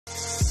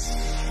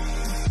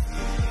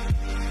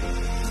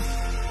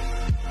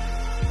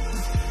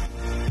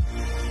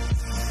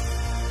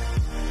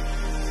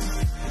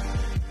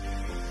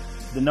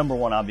The number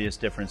one obvious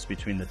difference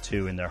between the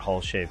two in their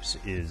hull shapes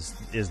is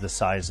the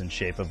size and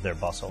shape of their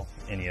bustle.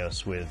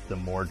 Ineos with the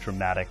more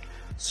dramatic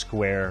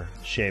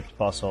square-shaped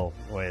bustle,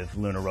 with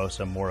Luna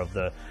Rossa more of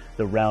the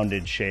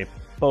rounded shape,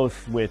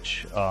 both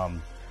which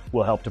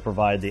will help to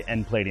provide the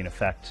end plating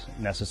effect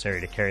necessary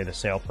to carry the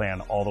sail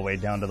plan all the way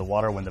down to the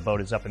water when the boat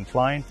is up and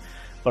flying,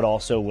 but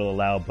also will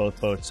allow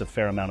both boats a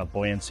fair amount of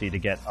buoyancy to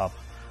get up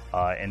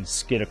and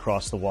skid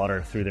across the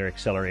water through their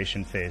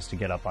acceleration phase to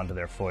get up onto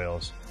their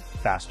foils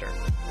faster.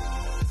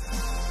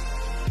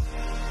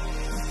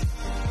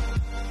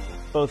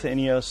 Both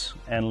Ineos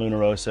and Luna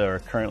Rossa are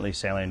currently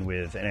sailing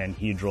with an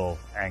anhedral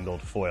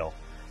angled foil,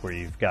 where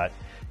you've got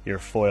your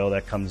foil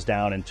that comes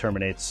down and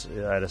terminates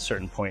at a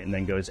certain point and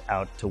then goes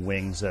out to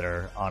wings that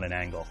are on an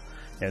angle.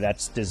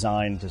 That's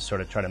designed to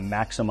sort of try to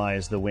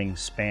maximize the wing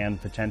span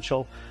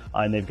potential,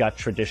 and they've got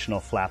traditional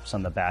flaps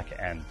on the back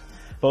end.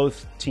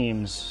 Both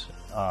teams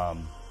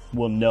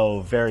will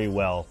know very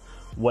well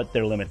what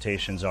their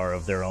limitations are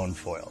of their own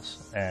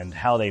foils, and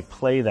how they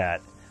play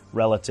that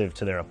relative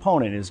to their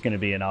opponent is going to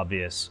be an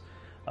obvious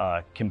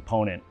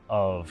component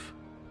of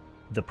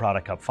the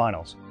Prada Cup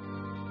finals.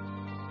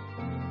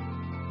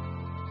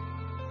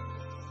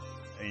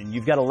 I mean,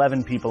 you've got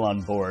 11 people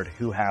on board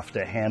who have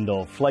to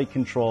handle flight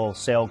control,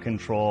 sail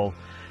control,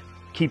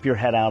 keep your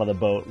head out of the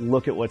boat,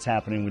 look at what's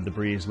happening with the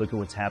breeze, look at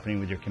what's happening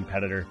with your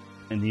competitor,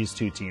 and these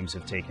two teams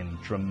have taken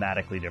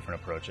dramatically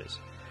different approaches.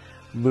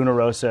 Luna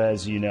Rossa,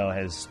 as you know,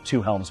 has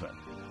two helmsmen.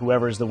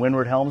 Whoever is the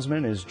windward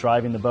helmsman is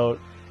driving the boat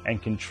and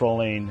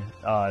controlling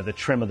the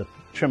trim of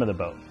the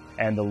boat,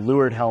 and the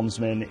leeward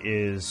helmsman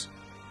is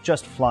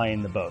just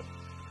flying the boat.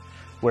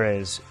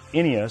 Whereas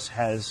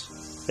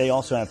Ineos they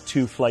also have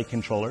two flight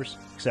controllers,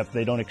 except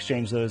they don't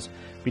exchange those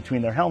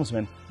between their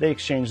helmsmen, they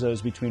exchange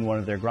those between one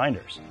of their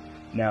grinders.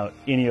 Now,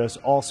 Ineos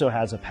also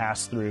has a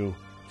pass-through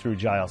through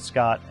Giles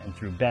Scott and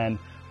through Ben,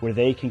 where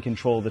they can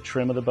control the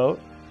trim of the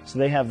boat. So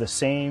they have the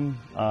same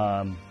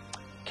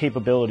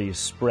capabilities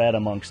spread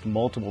amongst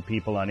multiple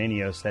people on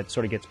Ineos that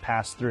sort of gets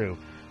passed through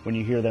when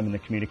you hear them in the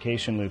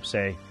communication loop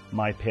say,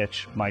 my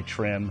pitch, my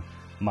trim,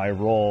 my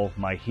roll,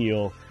 my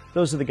heel.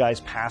 Those are the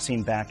guys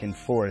passing back and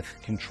forth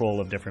control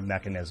of different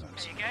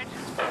mechanisms. You good?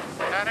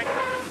 Turning.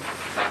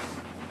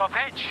 My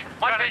pitch.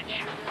 My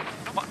pitch.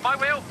 My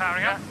wheel.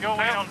 Carrier. Your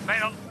wheel.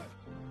 Lean on.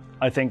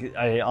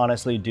 I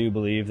honestly do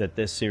believe that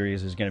this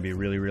series is going to be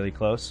really, really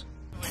close.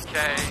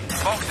 Okay.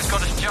 Fox has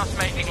got us just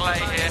making lay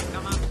here.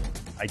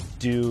 I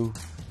do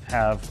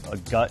have a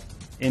gut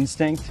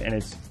instinct, and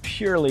it's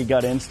purely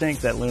gut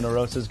instinct, that Luna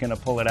Rossa is going to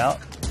pull it out.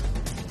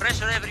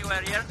 Pressure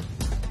everywhere here.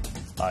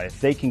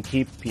 If they can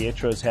keep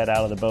Pietro's head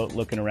out of the boat,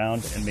 looking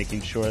around and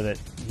making sure that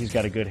he's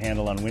got a good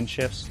handle on wind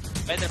shifts.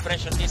 Better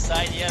pressure this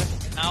side here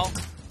now.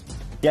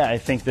 Yeah, I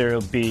think they'll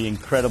be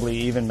incredibly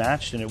even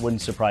matched, and it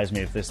wouldn't surprise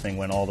me if this thing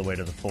went all the way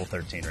to the full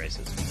 13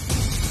 races.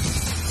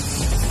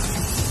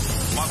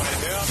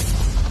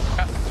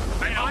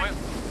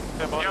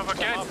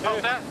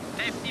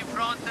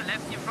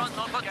 Left in front,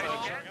 all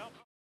control.